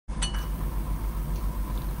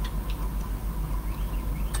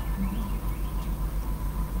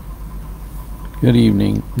Good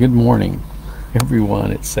evening, good morning,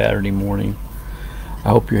 everyone. It's Saturday morning. I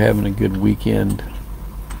hope you're having a good weekend.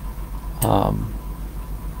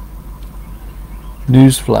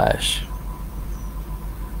 Newsflash: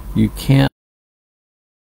 you can't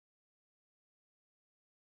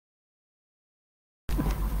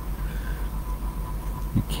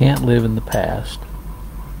live in the past,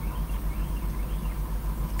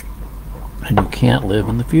 and you can't live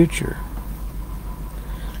in the future.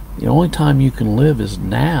 The only time you can live is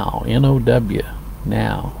now, N-O-W,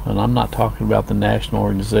 now. And I'm not talking about the National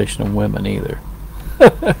Organization of Women either.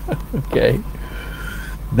 Okay?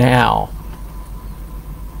 Now.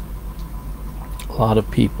 A lot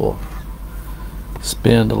of people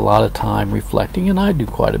spend a lot of time reflecting, and I do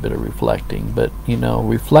quite a bit of reflecting, but,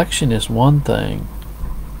 reflection is one thing.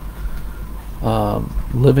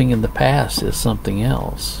 Living in the past is something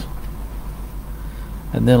else.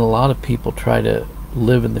 And then a lot of people try to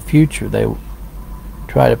live in the future. They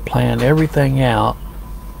try to plan everything out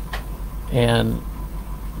and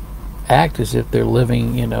act as if they're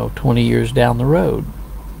living 20 years down the road.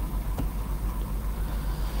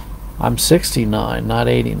 I'm 69, not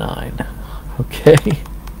 89. Okay?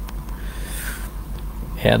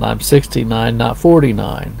 And I'm 69, not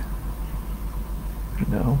 49.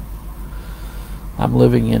 I'm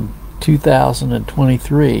living in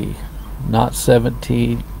 2023, not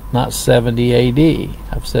 70 AD.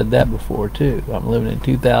 I've said that before too. I'm living in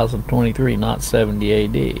 2023, not 70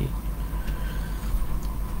 AD.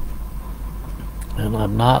 And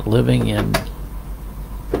I'm not living in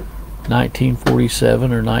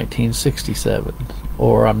 1947 or 1967,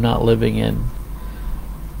 or I'm not living in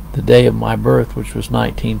the day of my birth, which was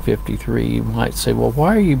 1953. You might say, well,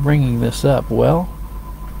 why are you bringing this up? Well,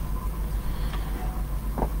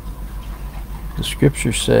 the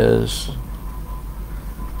scripture says,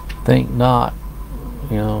 think not,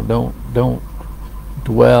 don't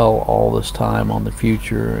dwell all this time on the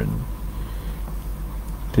future. And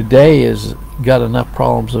today has got enough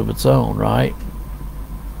problems of its own, right?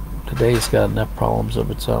 Today's got enough problems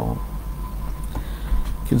of its own.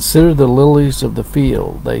 Consider the lilies of the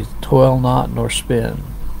field. They toil not nor spin.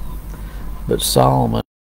 But Solomon's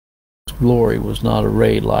glory was not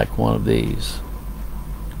arrayed like one of these.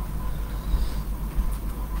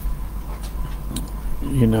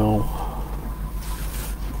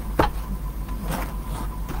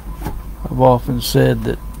 I've often said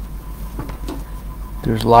that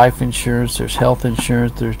there's life insurance, there's health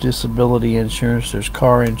insurance, there's disability insurance, there's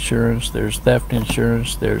car insurance, there's theft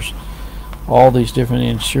insurance, there's all these different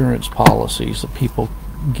insurance policies that people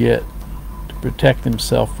get to protect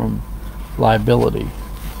themselves from liability.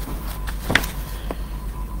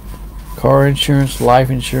 Car insurance, life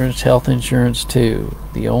insurance, health insurance too.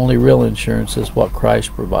 The only real insurance is what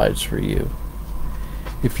Christ provides for you.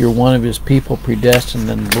 If you're one of his people, predestined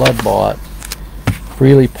and blood-bought,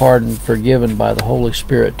 freely pardoned, forgiven by the Holy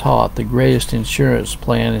Spirit taught, the greatest insurance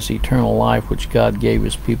plan is eternal life, which God gave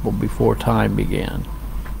his people before time began.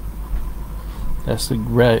 That's the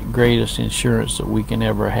greatest insurance that we can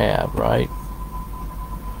ever have, right?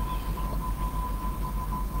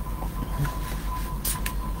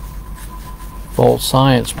 False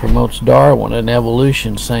science promotes Darwin and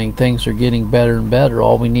evolution, saying things are getting better and better.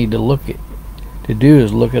 All we need to do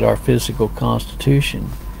is look at our physical constitution.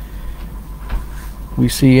 We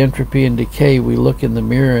see entropy and decay. We look in the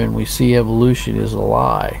mirror and we see evolution is a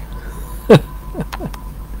lie. The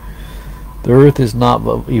earth is not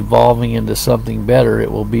evolving into something better.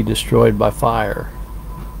 It will be destroyed by fire.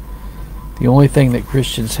 The only thing that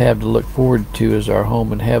Christians have to look forward to is our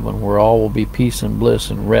home in heaven, where all will be peace and bliss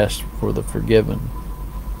and rest for the forgiven.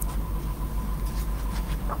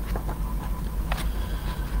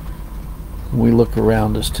 When we look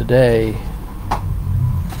around us today,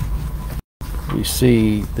 we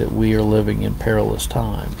see that we are living in perilous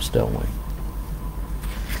times, don't we?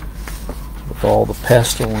 With all the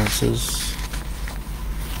pestilences,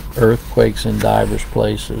 earthquakes in divers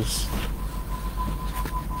places,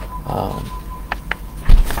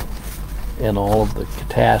 and all of the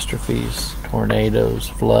catastrophes, tornadoes,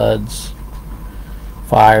 floods,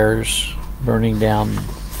 fires, burning down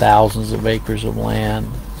thousands of acres of land.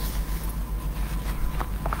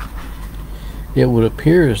 It would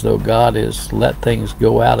appear as though God has let things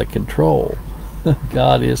go out of control.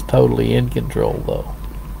 God is totally in control, though.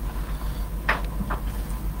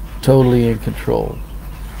 Totally in control.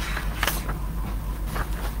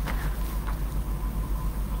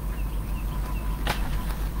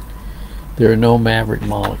 There are no maverick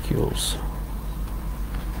molecules.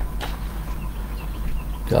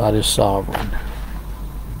 God is sovereign.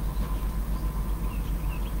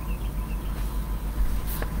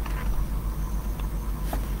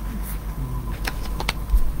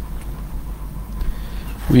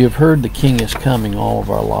 We have heard the King is coming all of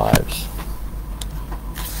our lives.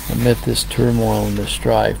 Amid this turmoil and this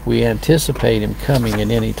strife, we anticipate him coming at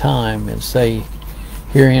any time and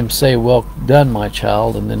hear him say, "Well done, my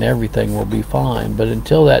child," and then everything will be fine. But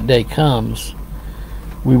until that day comes,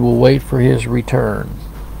 we will wait for his return.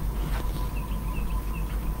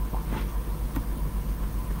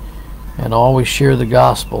 And always share the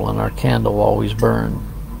gospel, and our candle will always burn.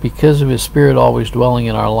 Because of his Spirit always dwelling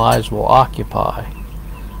in our lives, will occupy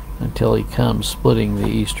until he comes splitting the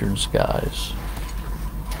eastern skies.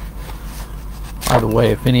 By the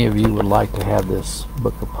way, if any of you would like to have this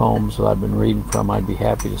book of poems that I've been reading from, I'd be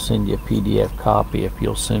happy to send you a PDF copy if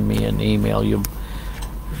you'll send me an email.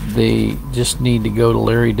 They just need to go to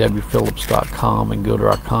larrywphillips.com and go to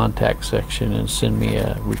our contact section and send me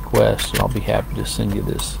a request, and I'll be happy to send you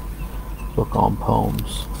this book on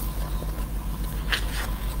poems.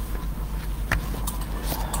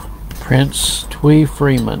 Prince Twee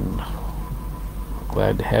Freeman,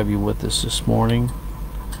 glad to have you with us this morning.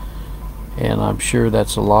 And I'm sure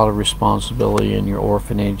that's a lot of responsibility in your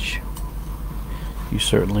orphanage. You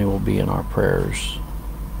certainly will be in our prayers.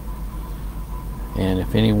 And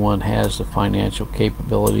if anyone has the financial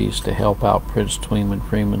capabilities to help out Prince Twee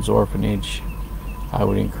Freeman's orphanage, I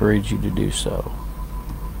would encourage you to do so.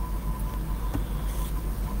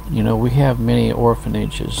 You know, we have many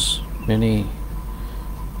orphanages, many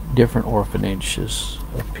different orphanages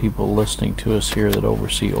of people listening to us here that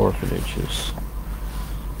oversee orphanages.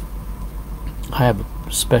 I have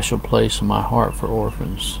a special place in my heart for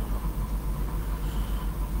orphans,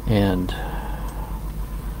 and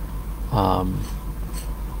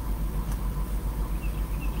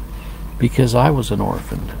because I was an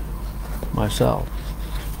orphan myself,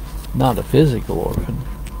 not a physical orphan,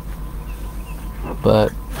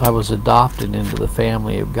 but I was adopted into the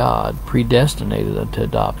family of God, predestinated unto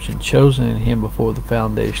adoption, chosen in him before the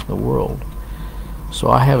foundation of the world. So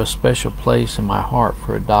I have a special place in my heart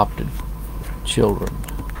for adopted children,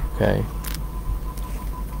 okay?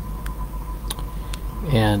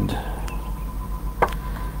 And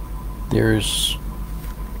there's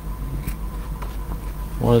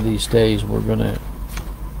one of these days we're gonna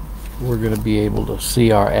be able to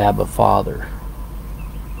see our Abba Father.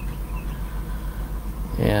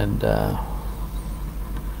 And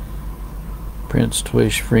Prince Twee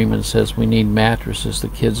Freeman says we need mattresses. The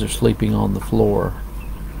kids are sleeping on the floor.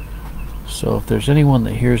 So if there's anyone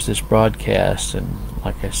that hears this broadcast, and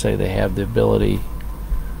like I say, they have the ability,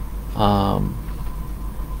 why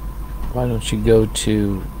don't you go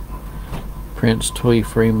to Prince Twee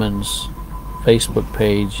Freeman's Facebook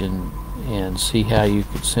page and see how you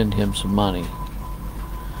could send him some money.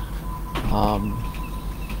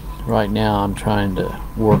 Right now I'm trying to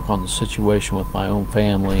work on the situation with my own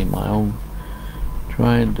family,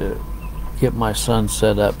 trying to get my son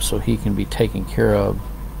set up so he can be taken care of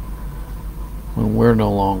when we're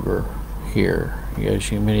no longer here.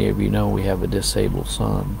 As many of you know, we have a disabled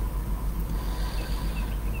son.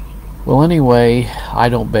 Well, anyway, I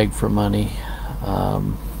don't beg for money.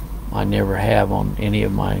 I never have on any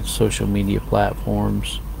of my social media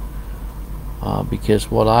platforms,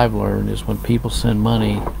 because what I've learned is when people send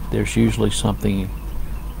money, there's usually something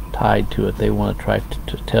tied to it. They want to try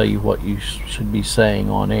to tell you what you should be saying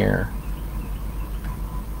on air.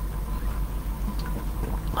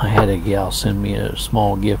 I had a gal send me a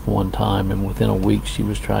small gift one time, and within a week she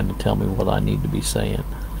was trying to tell me what I need to be saying.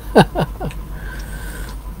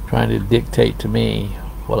 Trying to dictate to me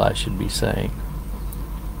what I should be saying.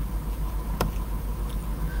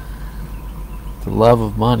 The love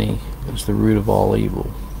of money is the root of all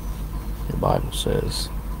evil, the Bible says.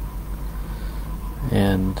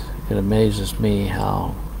 And it amazes me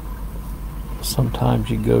how sometimes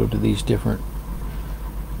you go to these different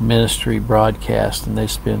ministry broadcasts and they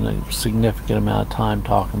spend a significant amount of time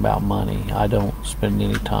talking about money. I don't spend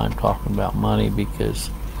any time talking about money because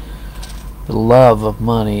the love of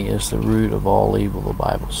money is the root of all evil, the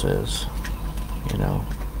Bible says. You know,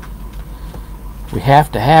 we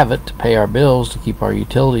have to have it to pay our bills, to keep our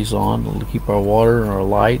utilities on, to keep our water and our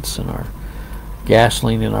lights and our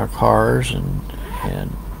gasoline in our cars, and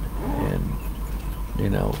you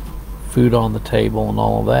know, food on the table and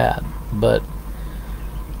all of that. But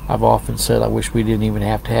I've often said I wish we didn't even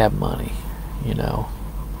have to have money, you know,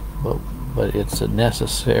 but it's a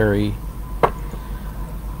necessary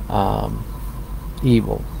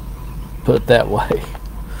evil, put it that way.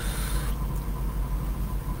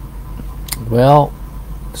 Well,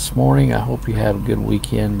 this morning I hope you have a good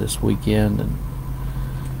weekend this weekend, and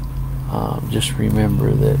just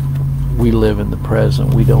remember that we live in the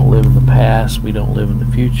present. We don't live in the past. We don't live in the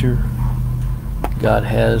future. God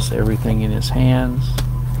has everything in his hands,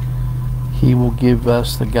 He will give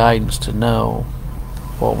us the guidance to know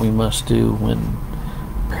what we must do when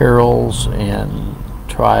perils and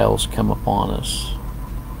trials come upon us.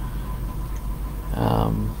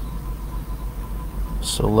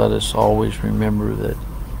 So let us always remember that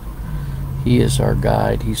He is our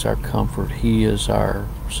guide, He's our comfort, He is our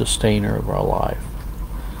sustainer of our life.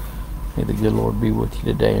 May the good Lord be with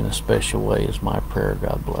you today in a special way is my prayer.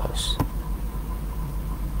 God bless.